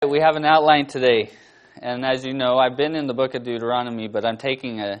we have an outline today. And as you know, I've been in the book of Deuteronomy, but I'm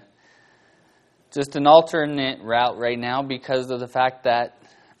taking just an alternate route right now because of the fact that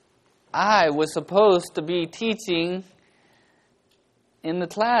I was supposed to be teaching in the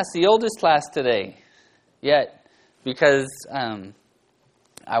class, the oldest class today. Yet, because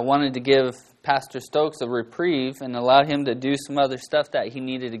I wanted to give Pastor Stokes a reprieve and allow him to do some other stuff that he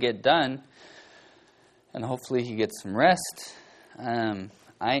needed to get done, and hopefully he gets some rest,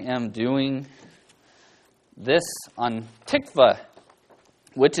 I am doing this on Tikva,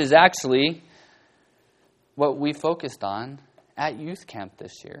 which is actually what we focused on at youth camp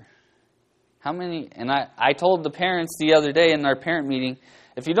this year. How many, and I told the parents the other day in our parent meeting,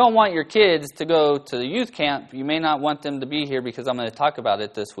 if you don't want your kids to go to the youth camp, you may not want them to be here because I'm going to talk about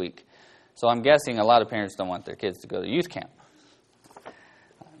it this week. So I'm guessing a lot of parents don't want their kids to go to youth camp.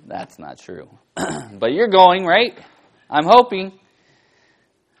 That's not true. But you're going, right? I'm hoping.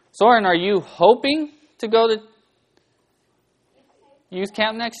 Soren, are you hoping to go to youth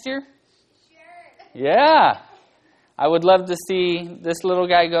camp next year? Sure. Yeah. I would love to see this little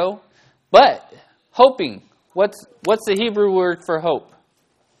guy go. But hoping, what's the Hebrew word for hope?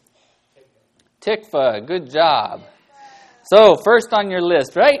 Tikva. Good job. So first on your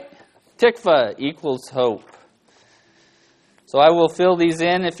list, right? Tikva equals hope. So I will fill these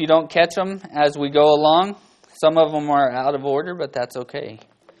in if you don't catch them as we go along. Some of them are out of order, but that's okay.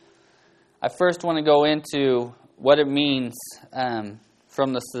 I first want to go into what it means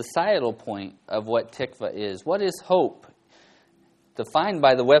from the societal point of what tikva is. What is hope? Defined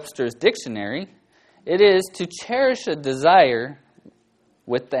by the Webster's Dictionary, it is to cherish a desire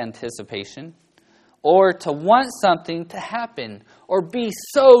with anticipation, or to want something to happen, or be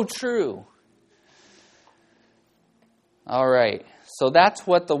so true. All right, so that's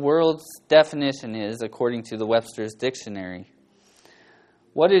what the world's definition is according to the Webster's Dictionary.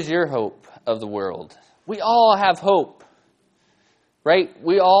 What is your hope of the world? We all have hope, right?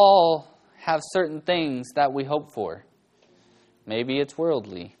 We all have certain things that we hope for. Maybe it's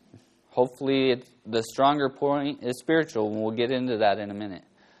worldly. Hopefully the stronger point is spiritual, and we'll get into that in a minute.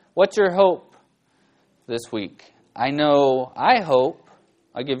 What's your hope this week? I hope,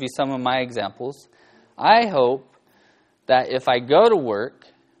 I'll give you some of my examples. I hope that if I go to work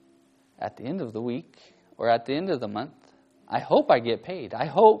at the end of the week or at the end of the month, I hope I get paid. I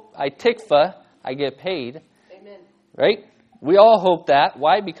hope, I get paid. Amen. Right? We all hope that.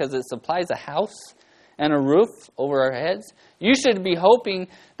 Why? Because it supplies a house and a roof over our heads. You should be hoping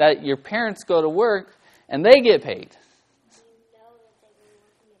that your parents go to work and they get paid.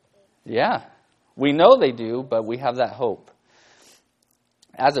 Yeah, we know they do, but we have that hope.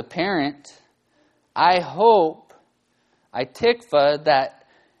 As a parent, I hope, I tikva that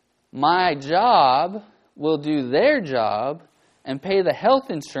my job will do their job and pay the health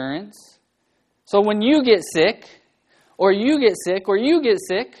insurance. So when you get sick, or you get sick, or you get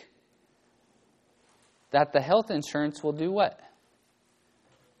sick, that the health insurance will do what?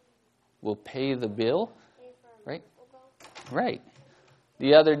 Will pay the bill, right? Right.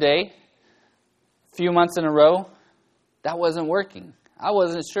 The other day, a few months in a row, that wasn't working. I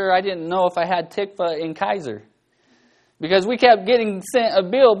wasn't sure. I didn't know if I had tikva in Kaiser. Because we kept getting sent a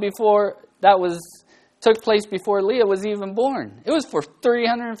bill took place before Leah was even born. It was for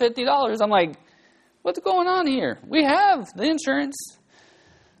 $350. I'm like, what's going on here? We have the insurance.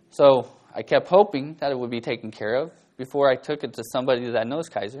 So I kept hoping that it would be taken care of before I took it to somebody that knows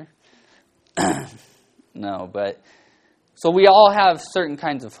Kaiser. No, but so we all have certain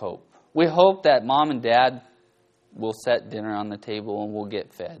kinds of hope. We hope that mom and dad will set dinner on the table and we'll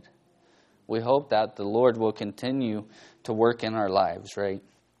get fed. We hope that the Lord will continue to work in our lives, right?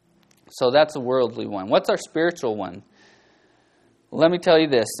 So that's a worldly one. What's our spiritual one? Well, let me tell you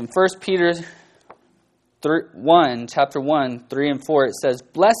this. In 1 Peter chapter 1, 3 and 4, it says,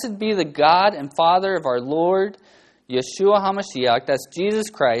 "Blessed be the God and Father of our Lord Yeshua HaMashiach," that's Jesus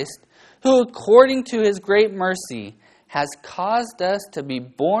Christ, "who according to His great mercy has caused us to be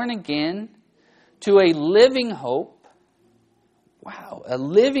born again to a living hope." Wow, a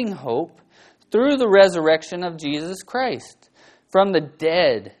living hope through the resurrection of Jesus Christ from the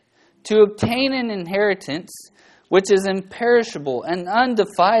dead, to obtain an inheritance which is imperishable and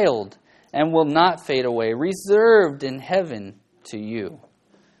undefiled and will not fade away, reserved in heaven to you.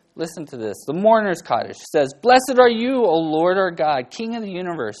 Listen to this. The Mourner's Cottage says, "Blessed are you, O Lord our God, King of the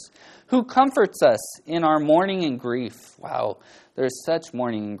universe, who comforts us in our mourning and grief." Wow, there's such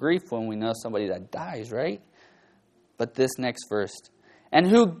mourning and grief when we know somebody that dies, right? But this next verse. "And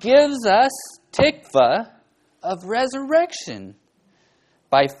who gives us tikva of resurrection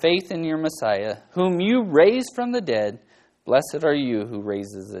by faith in your Messiah, whom you raised from the dead, Blessed are you who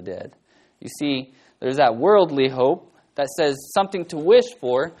raises the dead. You see, there's that worldly hope that says something to wish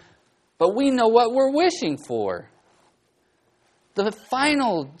for, but we know what we're wishing for. The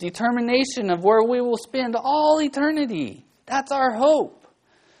final determination of where we will spend all eternity. That's our hope.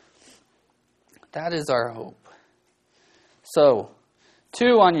 That is our hope. So,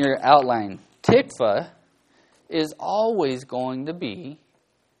 2 on your outline. Tikva is always going to be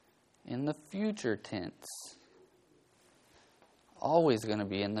in the future tense. Always going to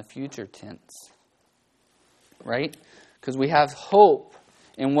be in the future tense. Right? Because we have hope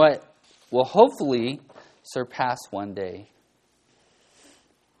in what will hopefully surpass one day.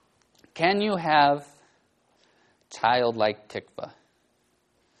 Can you have childlike tikva?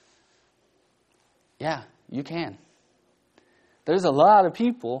 Yeah, you can. There's a lot of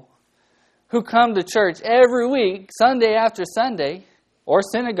people who come to church every week, Sunday after Sunday, or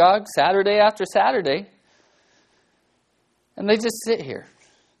synagogue, Saturday after Saturday, and they just sit here.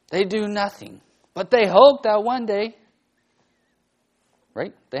 They do nothing. But they hope that one day,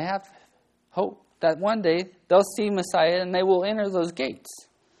 right? They have hope that one day they'll see Messiah and they will enter those gates.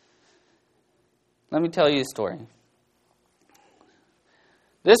 Let me tell you a story.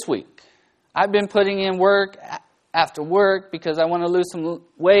 This week, I've been putting in work after work because I want to lose some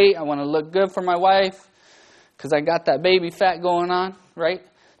weight. I want to look good for my wife because I got that baby fat going on, right?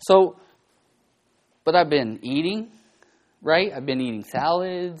 So, but I've been eating, right? I've been eating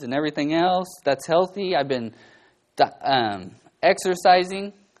salads and everything else that's healthy. I've been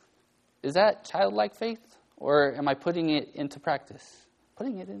exercising. Is that childlike faith? Or am I putting it into practice?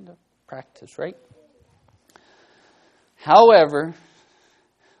 Putting it into practice, right? However,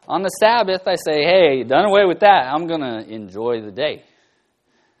 on the Sabbath, I say, hey, done away with that. I'm going to enjoy the day.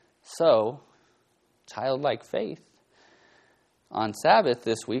 So, childlike faith. On Sabbath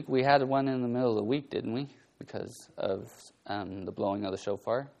this week, we had one in the middle of the week, didn't we? Because of the blowing of the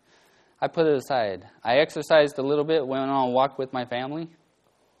shofar. I put it aside. I exercised a little bit, went on a walk with my family.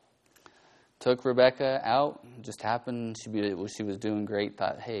 Took Rebecca out. Just happened, she was doing great.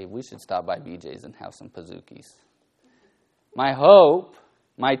 Thought, hey, we should stop by BJ's and have some Pazookies. My hope,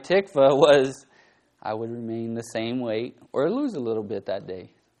 my tikva was I would remain the same weight or lose a little bit that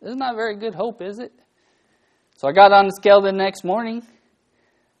day. It's not very good hope, is it? So I got on the scale the next morning.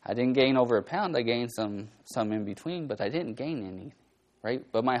 I didn't gain over a pound. I gained some in between, but I didn't gain any, right?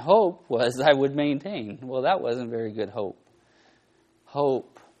 But my hope was I would maintain. Well, that wasn't very good hope.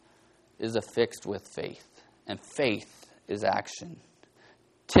 Hope is affixed with faith, and faith is action.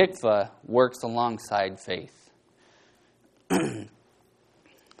 Tikva works alongside faith.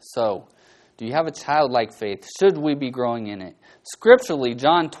 So, do you have a childlike faith? Should we be growing in it? Scripturally,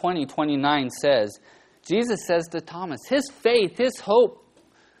 John 20:29 says, Jesus says to Thomas, his faith, his hope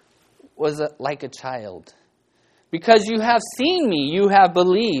was like a child. Because you have seen me, you have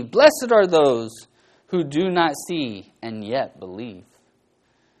believed. Blessed are those who do not see and yet believe.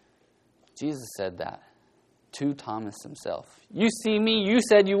 Jesus said that to Thomas himself. You see me, you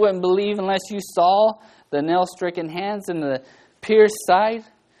said you wouldn't believe unless you saw the nail-stricken hands and the pierced side.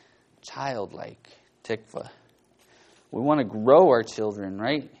 Childlike tikva. We want to grow our children,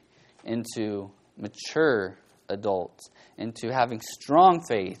 right, into mature adults, into having strong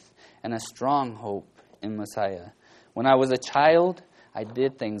faith and a strong hope in Messiah. When I was a child, I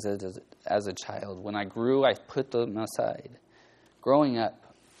did things as a child. When I grew, I put them aside. Growing up,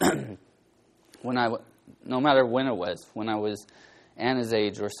 no matter when it was, when I was Anna's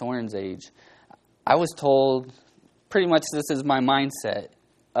age or Soren's age, I was told, pretty much this is my mindset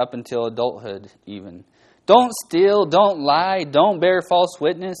up until adulthood even. Don't steal, don't lie, don't bear false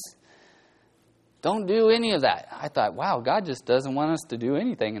witness. Don't do any of that. I thought, wow, God just doesn't want us to do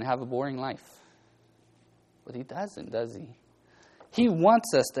anything and have a boring life. But He doesn't, does He? He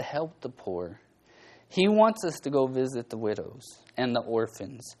wants us to help the poor. He wants us to go visit the widows and the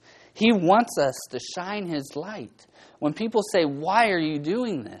orphans. He wants us to shine His light. When people say, why are you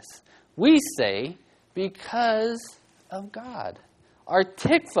doing this? We say, because of God. Our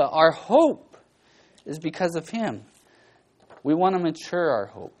tikva, our hope, is because of Him. We want to mature our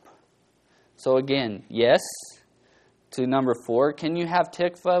hope. So again, yes, to number 4, can you have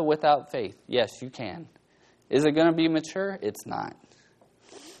tikva without faith? Yes, you can. Is it going to be mature? It's not.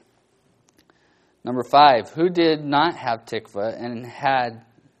 Number 5, who did not have tikva and had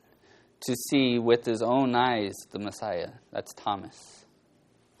to see with his own eyes the Messiah? That's Thomas.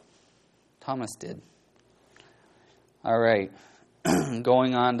 Thomas did. All right,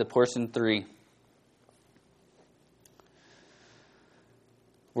 going on to portion 3.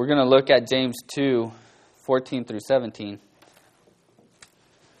 We're going to look at James 2, 14 through 17.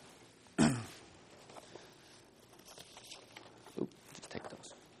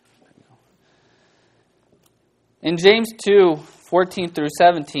 In James 2, 14 through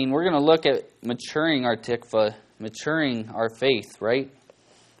 17, we're going to look at maturing our tikva, maturing our faith, right?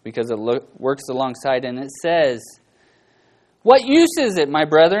 Because it works alongside, and it says, "What use is it, my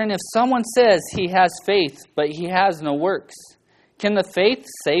brethren, if someone says he has faith, but he has no works? Can the faith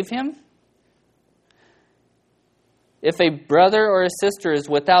save him? If a brother or a sister is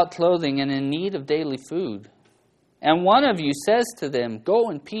without clothing and in need of daily food, and one of you says to them,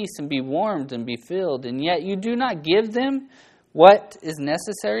 'Go in peace and be warmed and be filled,' and yet you do not give them what is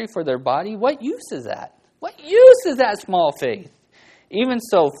necessary for their body, what use is that? What use is that small faith? Even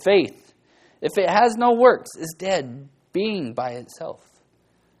so, faith, if it has no works, is dead, being by itself."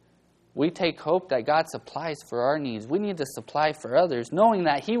 We take hope that God supplies for our needs. We need to supply for others, knowing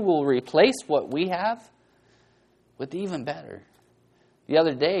that He will replace what we have with even better. The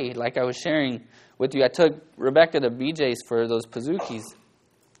other day, like I was sharing with you, I took Rebecca to BJ's for those Pazookies.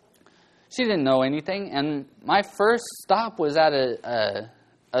 She didn't know anything, and my first stop was at a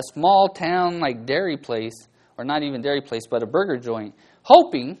small town like dairy place, or not even dairy place, but a burger joint,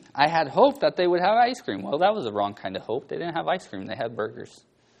 I had hope that they would have ice cream. Well, that was the wrong kind of hope. They didn't have ice cream, they had burgers.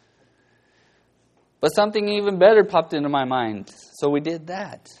 But something even better popped into my mind, so we did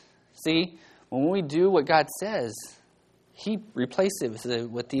that. See, when we do what God says, He replaces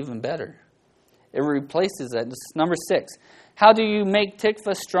it with even better. It replaces it. This is number 6. How do you make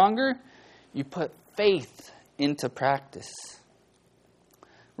tikva stronger? You put faith into practice.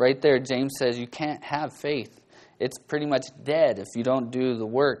 Right there, James says you can't have faith. It's pretty much dead if you don't do the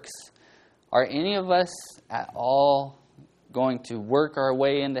works. Are any of us at all going to work our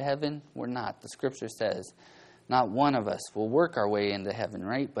way into heaven? We're not. The Scripture says not one of us will work our way into heaven,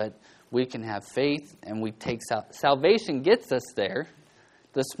 right? But we can have faith, and we take salvation gets us there.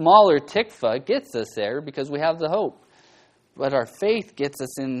 The smaller tikva gets us there because we have the hope. But our faith gets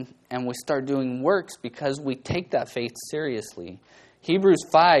us in, and we start doing works because we take that faith seriously. Hebrews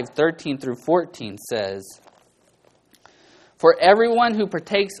 5:13 through 14 says, "For everyone who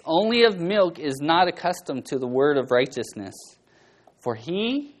partakes only of milk is not accustomed to the word of righteousness, for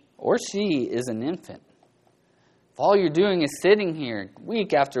he or she is an infant. If all you're doing is sitting here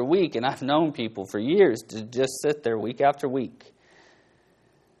week after week," and I've known people for years to just sit there week after week.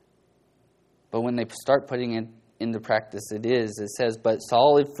 But when they start putting it into practice, it says, "But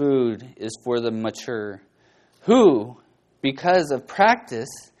solid food is for the mature, who, because of practice,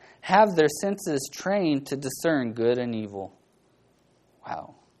 have their senses trained to discern good and evil."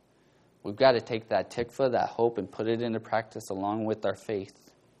 Wow. We've got to take that tikva, that hope, and put it into practice along with our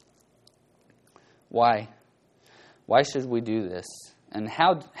faith. Why? Why should we do this? And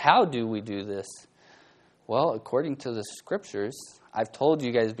how do we do this? Well, according to the Scriptures, I've told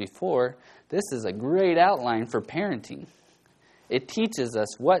you guys before, this is a great outline for parenting. It teaches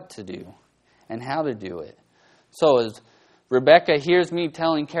us what to do and how to do it. So as Rebecca hears me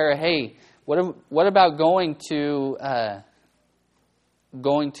telling Kara, "Hey, what about going to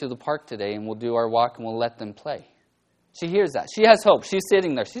the park today, and we'll do our walk and we'll let them play?" She hears that. She has hope. She's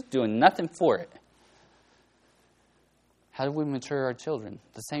sitting there. She's doing nothing for it. How do we mature our children?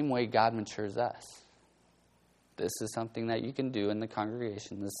 The same way God matures us. This is something that you can do in the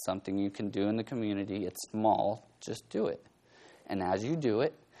congregation. This is something you can do in the community. It's small. Just do it. And as you do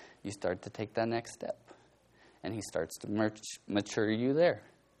it, you start to take that next step. And He starts to mature you there.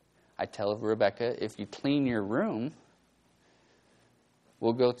 I tell Rebecca, if you clean your room,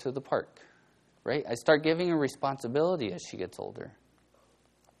 we'll go to the park. Right? I start giving her responsibility as she gets older.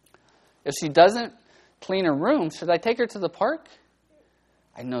 If she doesn't clean her room, should I take her to the park?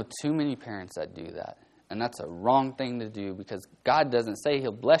 I know too many parents that do that. And that's a wrong thing to do, because God doesn't say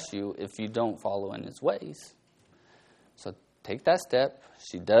He'll bless you if you don't follow in His ways. So take that step.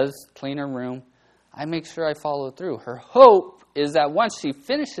 She does clean her room. I make sure I follow through. Her hope is that once she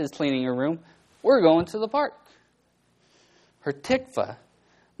finishes cleaning her room, we're going to the park. Her tikva.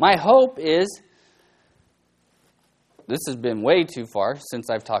 My hope is, this has been way too far since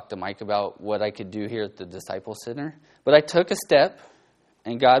I've talked to Mike about what I could do here at the Disciple Center. But I took a step,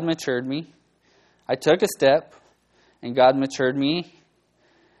 and God matured me. I took a step, and God matured me.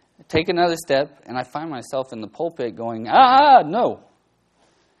 I take another step, and I find myself in the pulpit going, no.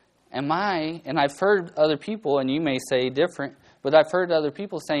 And I've heard other people, and you may say different, but I've heard other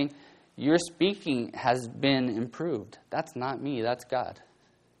people saying, your speaking has been improved. That's not me, that's God.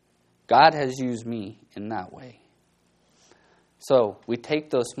 God has used me in that way. So we take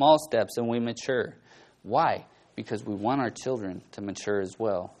those small steps and we mature. Why? Because we want our children to mature as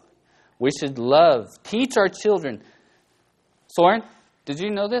well. We should teach our children. Soren, did you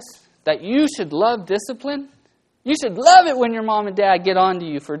know this? That you should love discipline? You should love it when your mom and dad get on to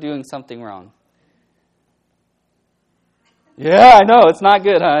you for doing something wrong. Yeah, I know. It's not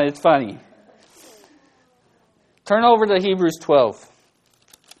good, huh? It's funny. Turn over to Hebrews 12.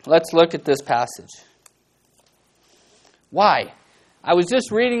 Let's look at this passage. Why? I was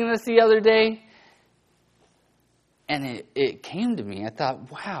just reading this the other day, and it came to me. I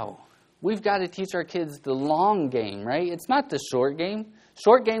thought, wow, we've got to teach our kids the long game, right? It's not the short game.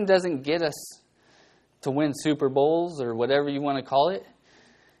 Short game doesn't get us to win Super Bowls or whatever you want to call it,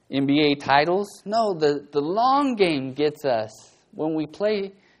 NBA titles. No, the long game gets us. When we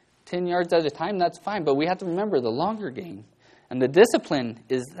play 10 yards at a time, that's fine, but we have to remember the longer game. And the discipline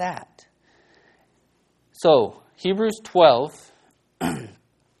is that. So, Hebrews 12,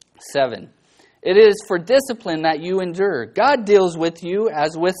 7. It is for discipline that you endure. God deals with you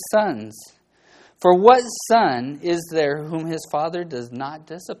as with sons. For what son is there whom his father does not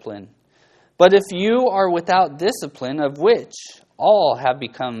discipline? But if you are without discipline, of which all have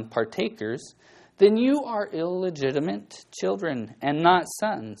become partakers, then you are illegitimate children and not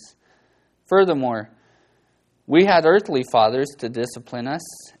sons. Furthermore, we had earthly fathers to discipline us,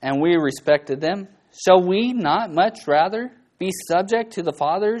 and we respected them. Shall we not much rather be subject to the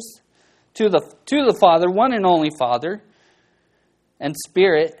fathers, to the Father, one and only Father, and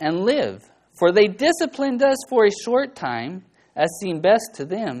Spirit, and live? For they disciplined us for a short time, as seemed best to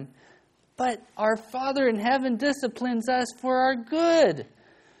them. But our Father in heaven disciplines us for our good,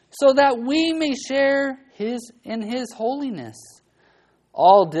 so that we may share in His holiness.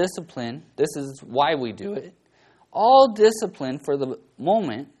 All discipline, this is why we do it, all discipline for the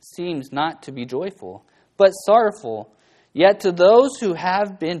moment seems not to be joyful, but sorrowful. Yet to those who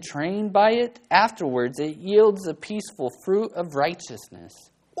have been trained by it, afterwards it yields a peaceful fruit of righteousness.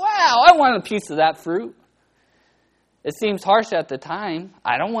 Wow, I want a piece of that fruit. It seems harsh at the time.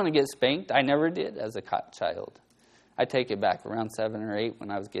 I don't want to get spanked. I never did as a child. I take it back around 7 or 8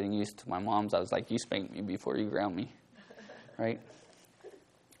 when I was getting used to my mom's. I was like, you spanked me before you ground me. Right?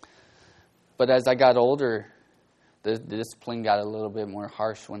 But as I got older, the discipline got a little bit more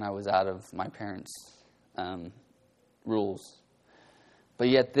harsh when I was out of my parents' rules. But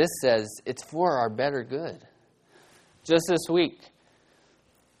yet this says it's for our better good. Just this week,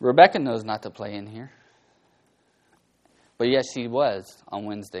 Rebecca knows not to play in here. But yet she was on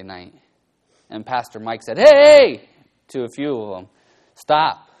Wednesday night. And Pastor Mike said, hey, to a few of them,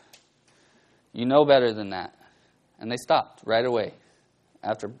 stop. You know better than that. And they stopped right away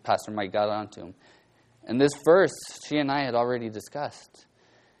after Pastor Mike got on to them. And this verse, she and I had already discussed.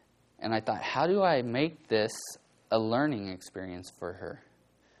 And I thought, how do I make this a learning experience for her?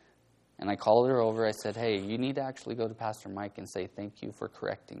 And I called her over. I said, hey, you need to actually go to Pastor Mike and say thank you for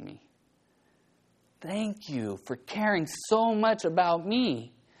correcting me. Thank you for caring so much about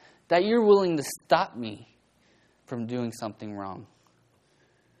me that you're willing to stop me from doing something wrong.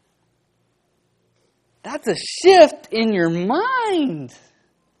 That's a shift in your mind,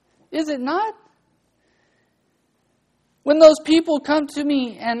 is it not? When those people come to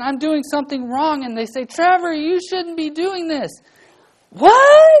me and I'm doing something wrong and they say, Trevor, you shouldn't be doing this.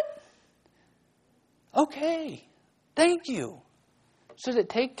 What? Okay, thank you. Should it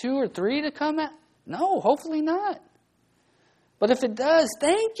take 2 or 3 to come at? No, hopefully not. But if it does,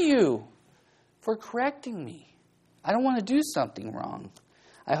 thank you for correcting me. I don't want to do something wrong.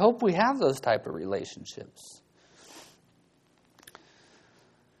 I hope we have those type of relationships.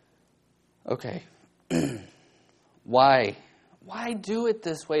 Okay. Why? Why do it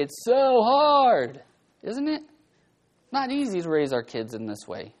this way? It's so hard, isn't it? Not easy to raise our kids in this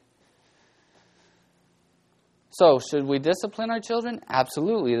way. So, should we discipline our children?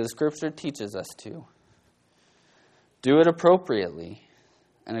 Absolutely. The Scripture teaches us to. Do it appropriately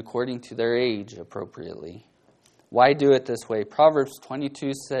and according to their age appropriately. Why do it this way? Proverbs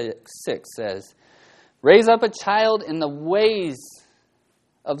 22:6 says, raise up a child in the ways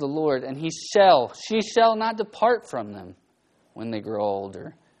of the Lord, and she shall not depart from them when they grow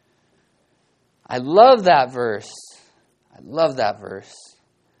older. I love that verse. I love that verse.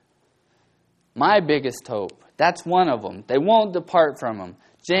 My biggest hope. That's one of them. They won't depart from them.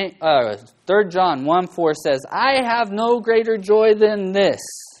 3 John 1:4 says, I have no greater joy than this,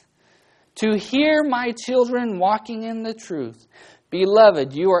 to hear my children walking in the truth.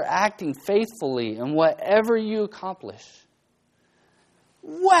 Beloved, you are acting faithfully in whatever you accomplish.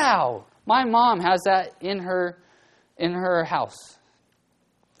 Wow! My mom has that in her house.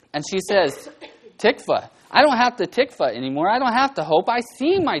 And she says, Tikva. I don't have to tikva anymore. I don't have to hope. I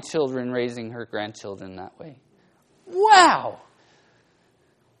see my children raising her grandchildren that way. Wow!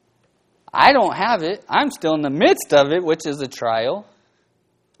 I don't have it. I'm still in the midst of it, which is a trial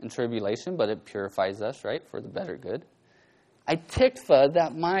and tribulation, but it purifies us, right, for the better good. I tikva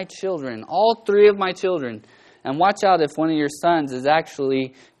that my children, all 3 of my children, And watch out if one of your sons is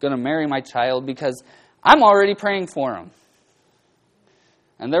actually going to marry my child, because I'm already praying for him.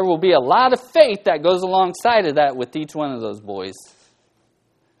 And there will be a lot of faith that goes alongside of that with each one of those boys.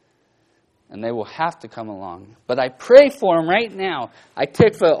 And they will have to come along. But I pray for them right now. I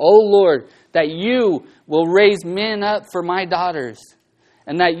tikva, oh Lord, that you will raise men up for my daughters.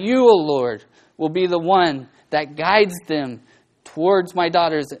 And that you, oh Lord, will be the one that guides them towards my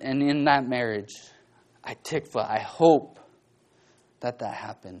daughters and in that marriage. I tikva, I hope that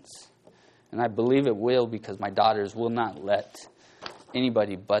happens. And I believe it will, because my daughters will not let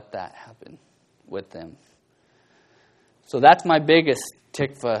anybody but that happen with them. So that's my biggest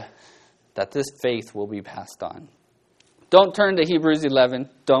tikva, that this faith will be passed on. Don't turn to Hebrews 11.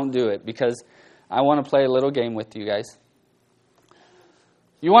 Don't do it, because I want to play a little game with you guys.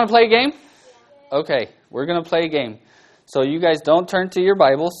 You want to play a game? Okay, we're going to play a game. So you guys don't turn to your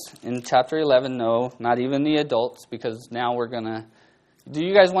Bibles in chapter 11. No, not even the adults, because now we're going to... Do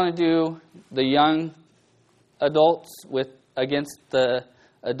you guys want to do the young adults against the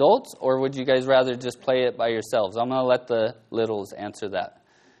adults, or would you guys rather just play it by yourselves? I'm going to let the littles answer that.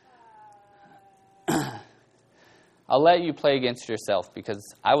 I'll let you play against yourself, because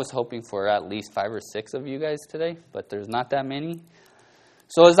I was hoping for at least 5 or 6 of you guys today, but there's not that many.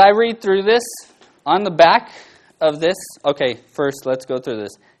 So as I read through this, on the back of this, okay, first let's go through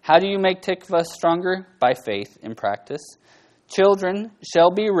this. How do you make tikva stronger? By faith in practice. Children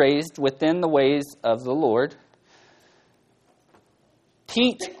shall be raised within the ways of the Lord.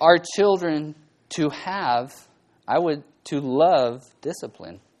 Teach our children to love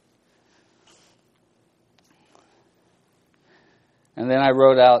discipline. And then I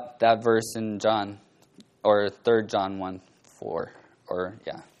wrote out that verse in John, or 3 John 1:4,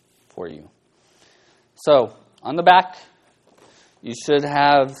 for you. So, on the back, you should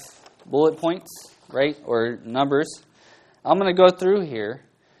have bullet points, right, or numbers. I'm going to go through here,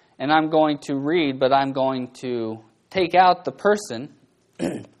 and I'm going to read, but I'm going to take out the person,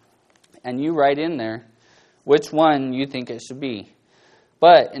 and you write in there which one you think it should be.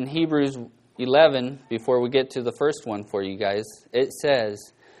 But in Hebrews 11, before we get to the first one for you guys, it says,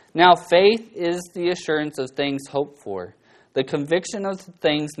 "Now faith is the assurance of things hoped for, the conviction of the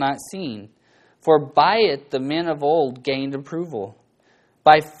things not seen. For by it the men of old gained approval.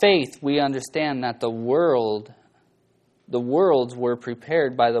 By faith we understand that the worlds were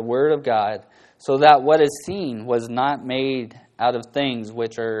prepared by the word of God, so that what is seen was not made out of things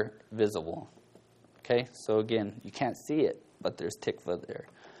which are visible." Okay, so again, you can't see it, but there's tikva there.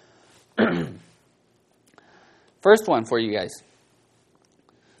 First one for you guys,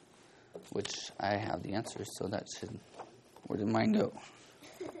 which I have the answers, so that should... Where did mine go?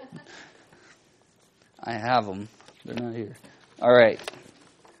 I have them. They're not here. All right.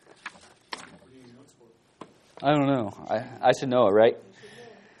 I don't know. I should know it, right?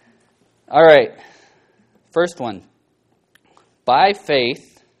 All right. First one. By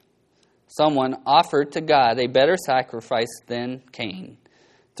faith, someone offered to God a better sacrifice than Cain,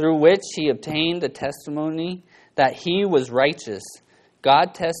 through which he obtained the testimony that he was righteous,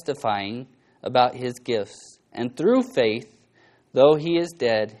 God testifying about his gifts. And through faith, though he is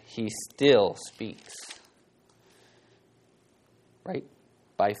dead, he still speaks. Right?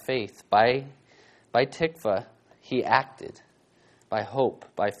 By faith. By tikva, he acted. By hope.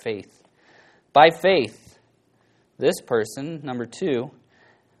 By faith. By faith, this person, number 2,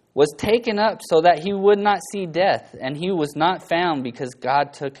 was taken up so that he would not see death, and he was not found because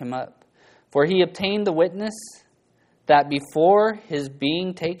God took him up. For he obtained the witness that before his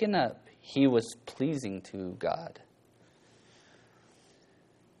being taken up, he was pleasing to God.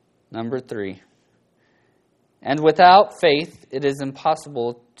 Number 3. And without faith it is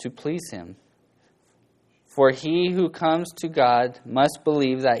impossible to please him. For he who comes to God must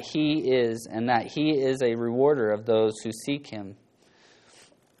believe that he is, and that he is a rewarder of those who seek him.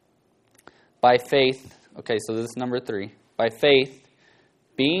 By faith, okay, so this is number 3. By faith,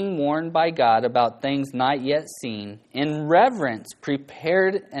 being warned by God about things not yet seen, in reverence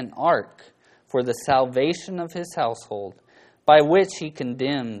prepared an ark for the salvation of his household, by which he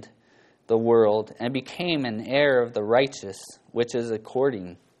condemned the world and became an heir of the righteous, which is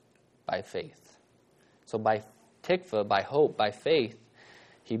according by faith. So by tikva, by hope, by faith,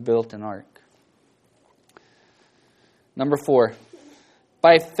 he built an ark. Number 4.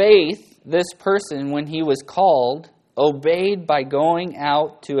 By faith, this person, when he was called, obeyed by going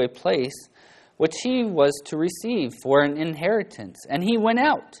out to a place which he was to receive for an inheritance. And he went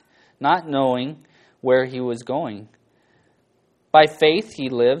out, not knowing where he was going. By faith he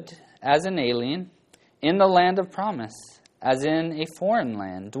lived as an alien in the land of promise, as in a foreign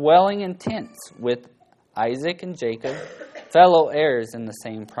land, dwelling in tents with Isaac and Jacob, fellow heirs in the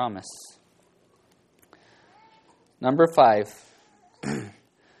same promise. Number 5.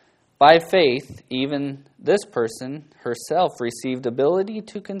 By faith, even this person herself received ability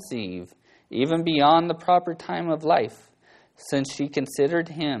to conceive, even beyond the proper time of life, since she considered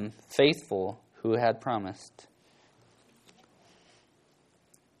him faithful who had promised.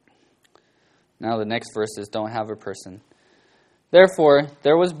 Now the next verses don't have a person. Therefore,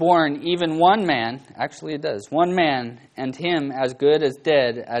 there was born even one man, actually it does, one man, and him as good as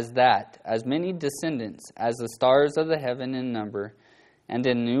dead as that, as many descendants as the stars of the heaven in number, and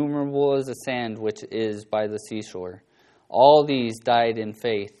innumerable as the sand which is by the seashore. All these died in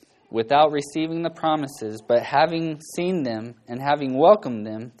faith, without receiving the promises, but having seen them, and having welcomed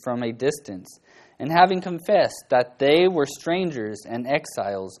them from a distance, and having confessed that they were strangers and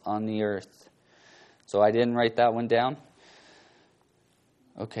exiles on the earth. So I didn't write that one down.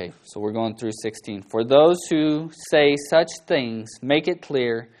 Okay, so we're going through 16. For those who say such things, make it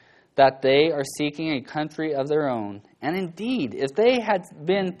clear that they are seeking a country of their own. And indeed, if they had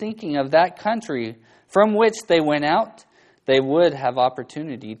been thinking of that country from which they went out, they would have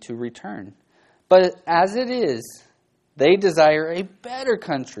opportunity to return. But as it is, they desire a better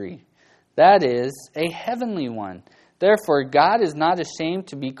country, that is, a heavenly one. Therefore, God is not ashamed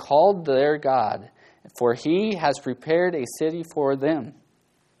to be called their God, for he has prepared a city for them.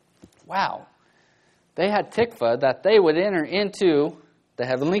 Wow. They had tikvah that they would enter into the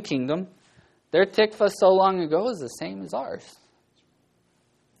heavenly kingdom. Their tikvah so long ago is the same as ours.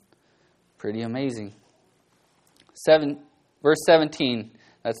 Pretty amazing. Verse 17,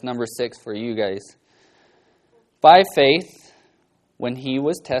 that's number 6 for you guys. By faith, when he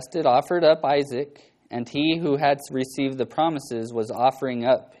was tested, offered up Isaac, and he who had received the promises was offering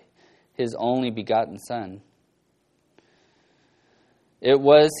up his only begotten son. It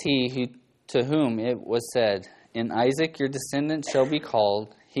was he to whom it was said, in Isaac your descendants shall be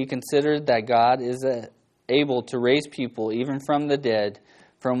called. He considered that God is able to raise people even from the dead,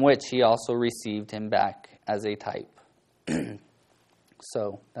 from which he also received him back as a type.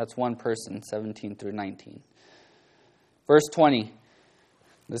 So, that's one person, 17 through 19. Verse 20.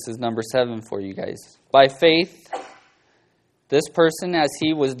 This is number 7 for you guys. By faith, this person, as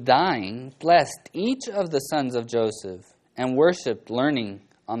he was dying, blessed each of the sons of Joseph, and worshipped, leaning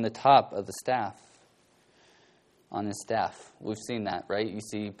on the top of the staff. On his staff. We've seen that, right? You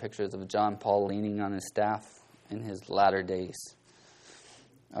see pictures of John Paul leaning on his staff in his latter days.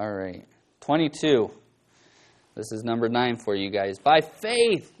 All right. 22. This is number 9 for you guys. By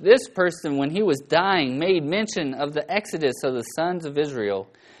faith, this person, when he was dying, made mention of the exodus of the sons of Israel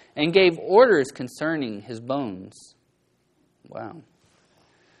and gave orders concerning his bones. Wow.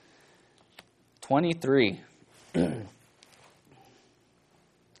 23.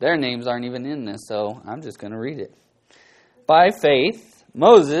 Their names aren't even in this, so I'm just going to read it. By faith,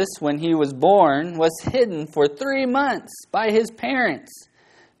 Moses, when he was born, was hidden for 3 months by his parents,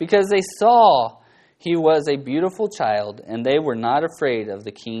 because they saw he was a beautiful child, and they were not afraid of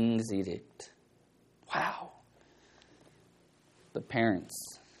the king's edict. Wow. The parents.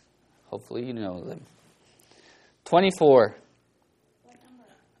 Hopefully you know them. 24.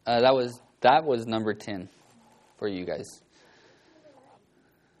 That was number 10 for you guys.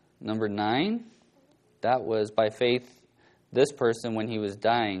 Number 9, that was by faith, this person, when he was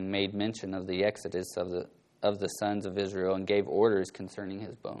dying, made mention of the exodus of the sons of Israel and gave orders concerning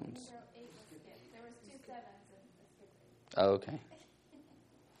his bones. There was 2 sevens. Oh, okay.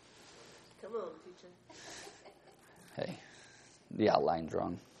 Come on, teacher. Hey, the outline's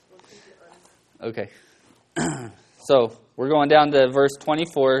wrong. Okay. So, we're going down to verse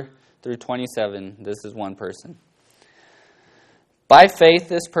 24 through 27. This is one person. By faith,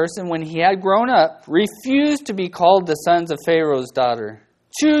 this person, when he had grown up, refused to be called the sons of Pharaoh's daughter,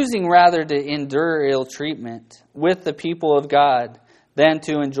 choosing rather to endure ill treatment with the people of God than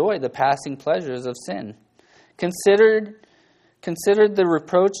to enjoy the passing pleasures of sin. Considered the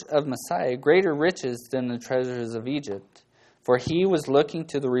reproach of Messiah greater riches than the treasures of Egypt, for he was looking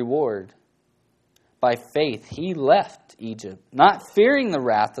to the reward. By faith, he left Egypt, not fearing the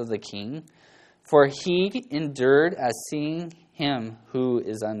wrath of the king, for he endured as seeing him who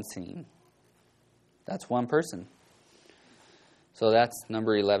is unseen. That's one person. So that's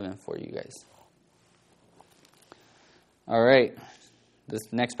number 11 for you guys. All right. This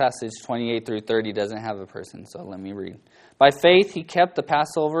next passage, 28 through 30, doesn't have a person, so let me read. By faith he kept the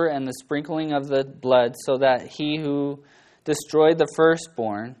Passover and the sprinkling of the blood, so that he who destroyed the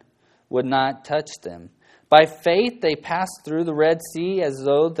firstborn would not touch them. By faith they passed through the Red Sea as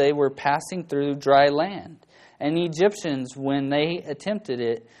though they were passing through dry land. And the Egyptians, when they attempted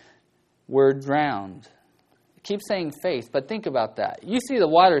it, were drowned. keep saying faith, but think about that. You see the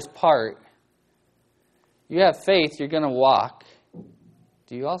waters part. You have faith, you're going to walk.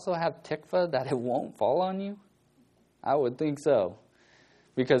 Do you also have tikva that it won't fall on you? I would think so.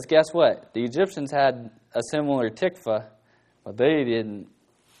 Because guess what? The Egyptians had a similar tikva, but they didn't.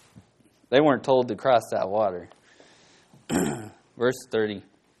 They weren't told to cross that water. Verse 30.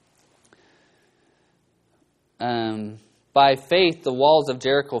 By faith, the walls of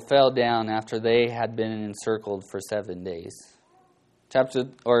Jericho fell down after they had been encircled for 7 days.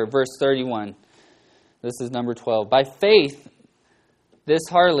 Verse 31. This is number 12. By faith, this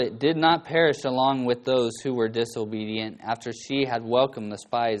harlot did not perish along with those who were disobedient after she had welcomed the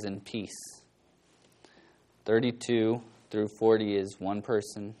spies in peace. 32 through 40 is one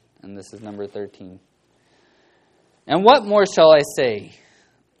person, and this is number 13. And what more shall I say?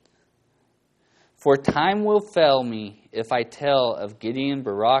 For time will fail me if I tell of Gideon,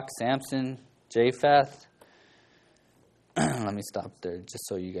 Barak, Samson, Jephthah. Let me stop there just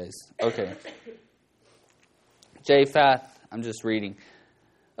so you guys... Okay. Jephthah, I'm just reading.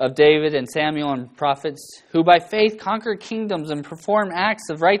 Of David and Samuel and prophets, who by faith conquered kingdoms and performed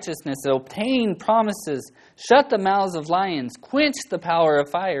acts of righteousness, obtained promises, shut the mouths of lions, quenched the power of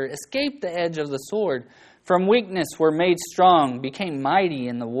fire, escaped the edge of the sword, from weakness were made strong, became mighty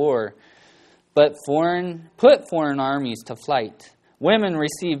in the war, but put foreign armies to flight. Women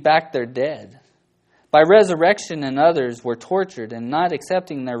received back their dead. By resurrection, and others were tortured and not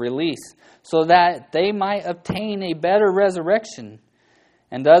accepting their release, so that they might obtain a better resurrection.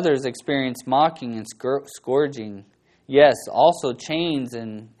 And others experienced mocking and scourging, yes, also chains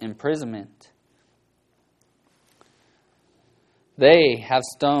and imprisonment. They were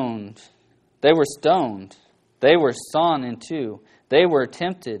stoned. They were sawn in two. They were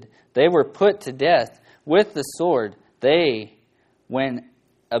tempted. They were put to death with the sword. They went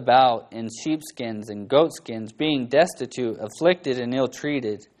about in sheepskins and goatskins, being destitute, afflicted, and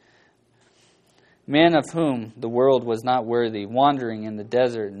ill-treated. Men of whom the world was not worthy, wandering in the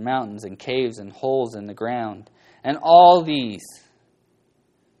desert and mountains and caves and holes in the ground. And all these,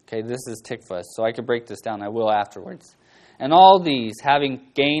 okay, this is tikva, so I could break this down. I will afterwards. And all these, having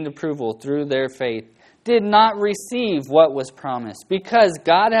gained approval through their faith, did not receive what was promised, because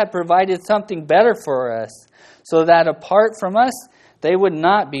God had provided something better for us, so that apart from us, they would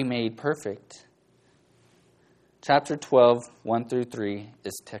not be made perfect. Chapter 12, 1 through 3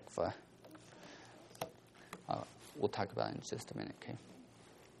 is tikva. We'll talk about it in just a minute, okay?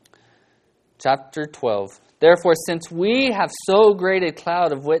 Chapter 12. Therefore, since we have so great a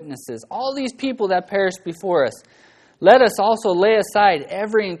cloud of witnesses, all these people that perished before us, let us also lay aside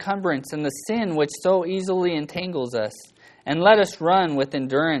every encumbrance and the sin which so easily entangles us, and let us run with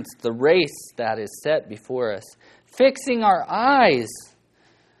endurance the race that is set before us, fixing our eyes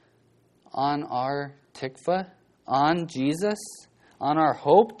on our tikva, on Jesus, on our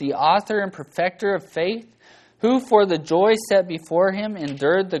hope, the author and perfecter of faith, who for the joy set before him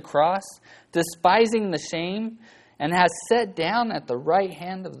endured the cross, despising the shame, and has sat down at the right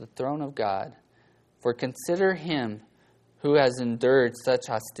hand of the throne of God. For consider him who has endured such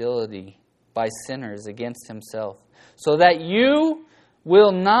hostility by sinners against himself, so that you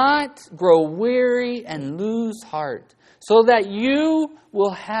will not grow weary and lose heart, so that you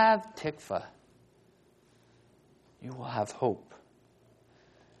will have tikva. You will have hope.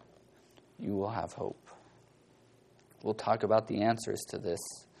 You will have hope. We'll talk about the answers to this,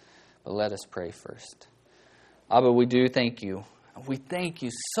 but let us pray first. Abba, we do thank you. We thank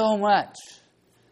you so much